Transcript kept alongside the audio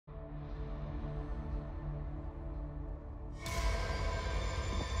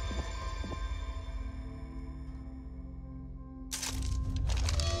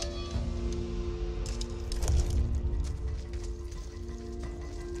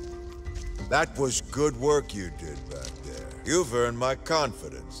That was good work you did back there. You've earned my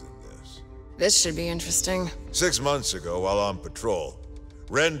confidence in this. This should be interesting. 6 months ago, while on patrol,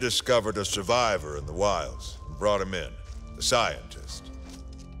 Ren discovered a survivor in the wilds and brought him in, the scientist.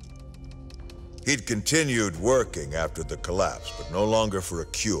 He'd continued working after the collapse, but no longer for a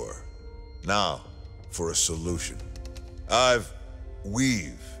cure. Now, for a solution.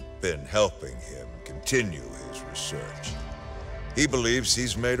 We've been helping him continue his research. He believes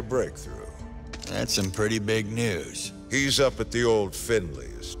he's made a breakthrough. That's some pretty big news. He's up at the old Finley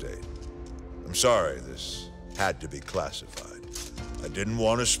estate. I'm sorry, this had to be classified. I didn't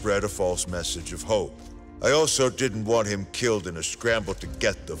want to spread a false message of hope. I also didn't want him killed in a scramble to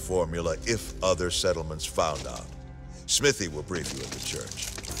get the formula if other settlements found out. Smithy will brief you at the church.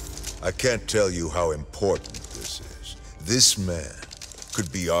 I can't tell you how important this is. This man could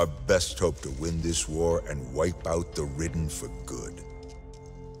be our best hope to win this war and wipe out the Ridden for good.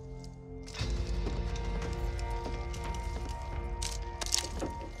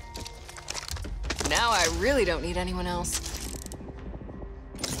 Now I really don't need anyone else.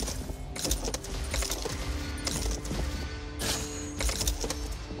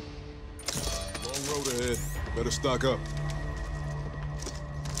 Long road ahead. Better stock up.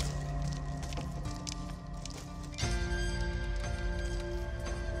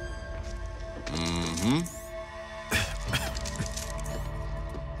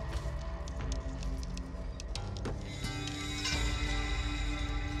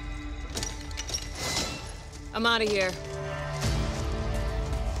 I'm out of here.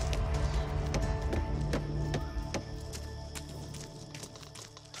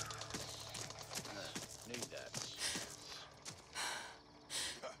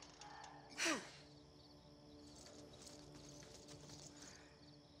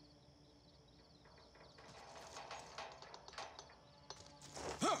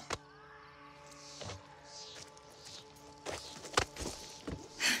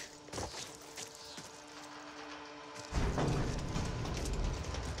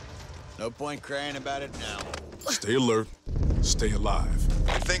 No point crying about it now. Stay alert. Stay alive.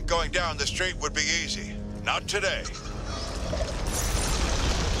 I think going down the street would be easy. Not today.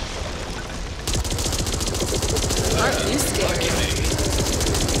 Aren't you scared?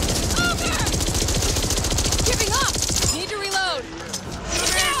 Over! Giving up! Need to reload!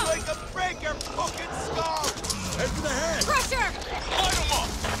 Now! Like to break your fucking skull! Head to the head! Pressure! Light him up!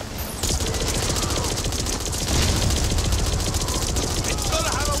 It's gonna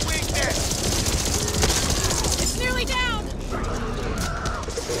have a weakness! It's nearly down!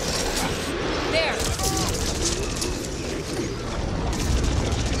 There!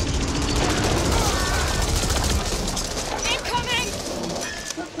 Incoming!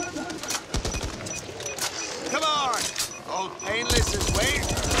 Come on! Old Painless is waiting.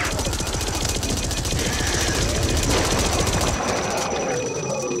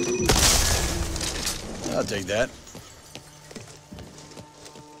 I'll take that.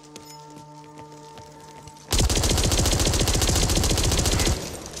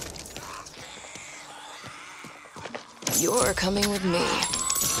 You're coming with me.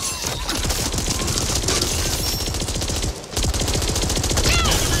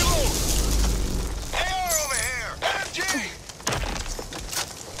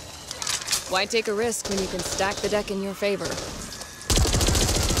 Why take a risk when you can stack the deck in your favor?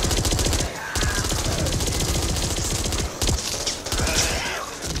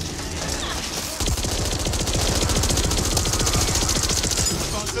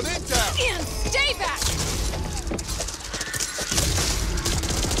 Ian, stay back!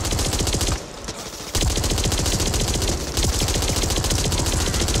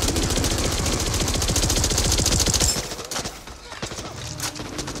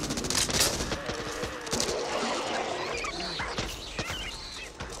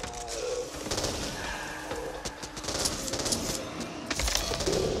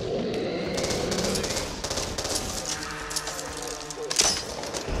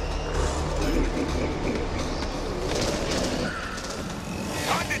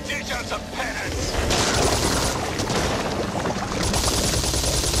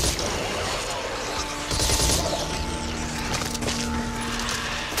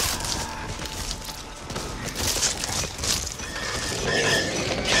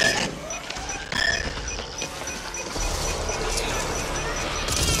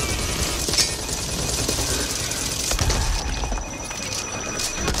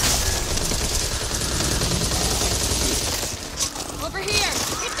 Over here!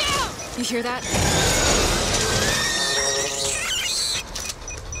 Get down! You hear that?